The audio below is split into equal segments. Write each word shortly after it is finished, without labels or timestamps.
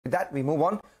With that, we move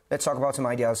on. Let's talk about some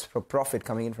ideas for profit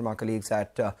coming in from our colleagues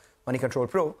at Moneycontrol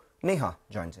Pro. Neha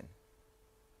joins in.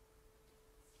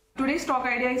 Today's stock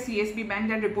idea is CSB Bank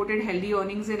that reported healthy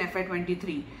earnings in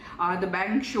FY23. The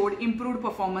bank showed improved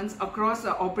performance across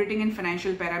operating and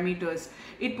financial parameters.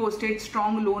 It posted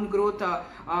strong loan growth,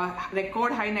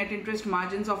 record high net interest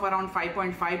margins of around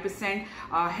 5.5%,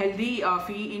 healthy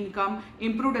fee income,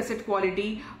 improved asset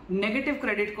quality, negative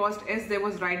credit cost as there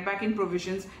was write back in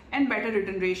provisions, and better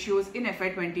return ratios in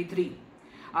FY23.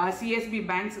 CSB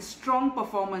Bank's strong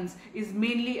performance is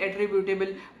mainly attributable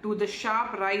to the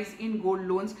sharp rise in gold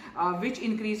loans, which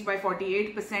increased by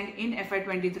 48% in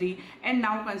FY23 and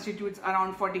now constitutes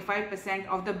around 45%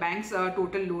 of the bank's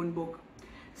total loan book.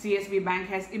 CSB Bank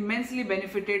has immensely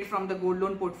benefited from the gold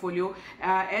loan portfolio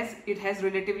as it has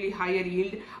relatively higher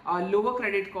yield, lower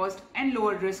credit cost and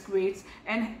lower risk weights,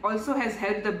 and also has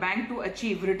helped the bank to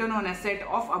achieve return on asset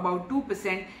of about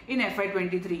 2% in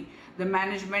FY23. The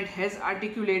management has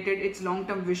articulated its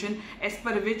long-term vision as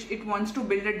per which it wants to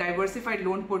build a diversified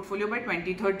loan portfolio by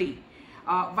 2030.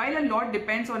 While a lot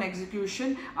depends on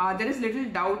execution, there is little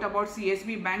doubt about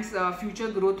CSB Bank's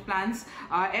future growth plans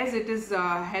as it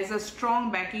has a strong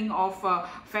backing of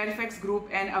Fairfax Group,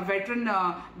 and a veteran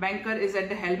banker is at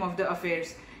the helm of the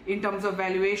affairs. In terms of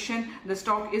valuation, the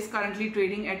stock is currently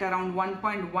trading at around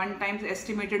 1.1 times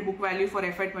estimated book value for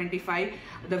FY25.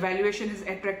 The valuation is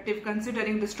attractive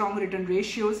considering the strong return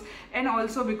ratios and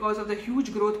also because of the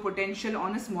huge growth potential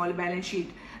on a small balance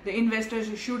sheet. The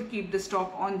investors should keep the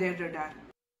stock on their radar.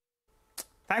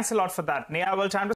 Thanks a lot for that, Neha. Well, time to